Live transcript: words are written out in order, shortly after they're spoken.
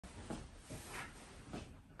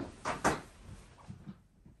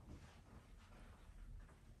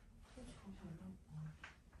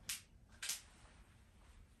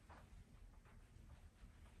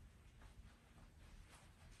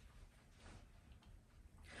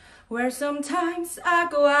Where sometimes I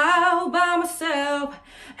go out by myself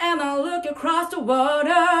and I look across the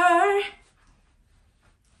water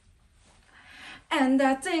and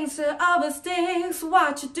I think of all those things,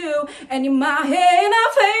 what you do, and in my head I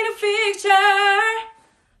paint a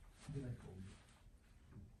picture.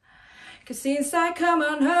 Cause since I come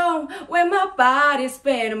on home, when my body's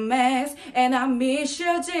been a mess, and I miss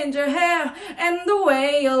your ginger hair and the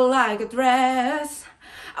way you like a dress,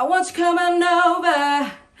 I want you to come on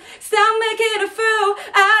over, stop making a fool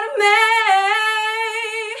out of me.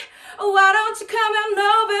 Why don't you come on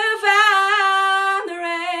over,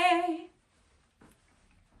 Valerie?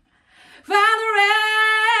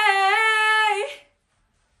 Valerie,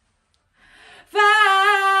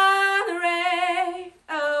 Valerie,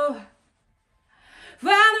 oh,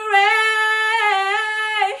 Valerie.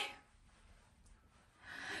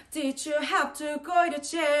 Did you have to go to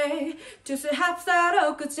jail? Did you have to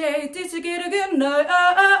go to jail? Did you get a good night?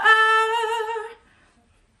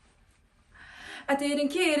 I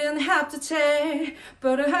didn't have to change,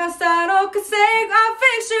 but I have started to say I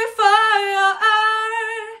fix you for you.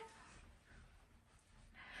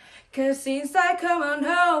 Cause since I come on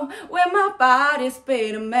home, when my body's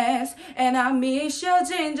been a mess, and I miss your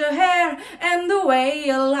ginger hair and the way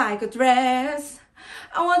you like a dress,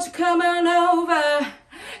 I want you to come on over,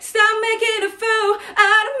 stop making a fool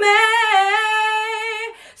out of me.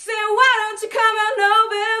 Say, why don't you come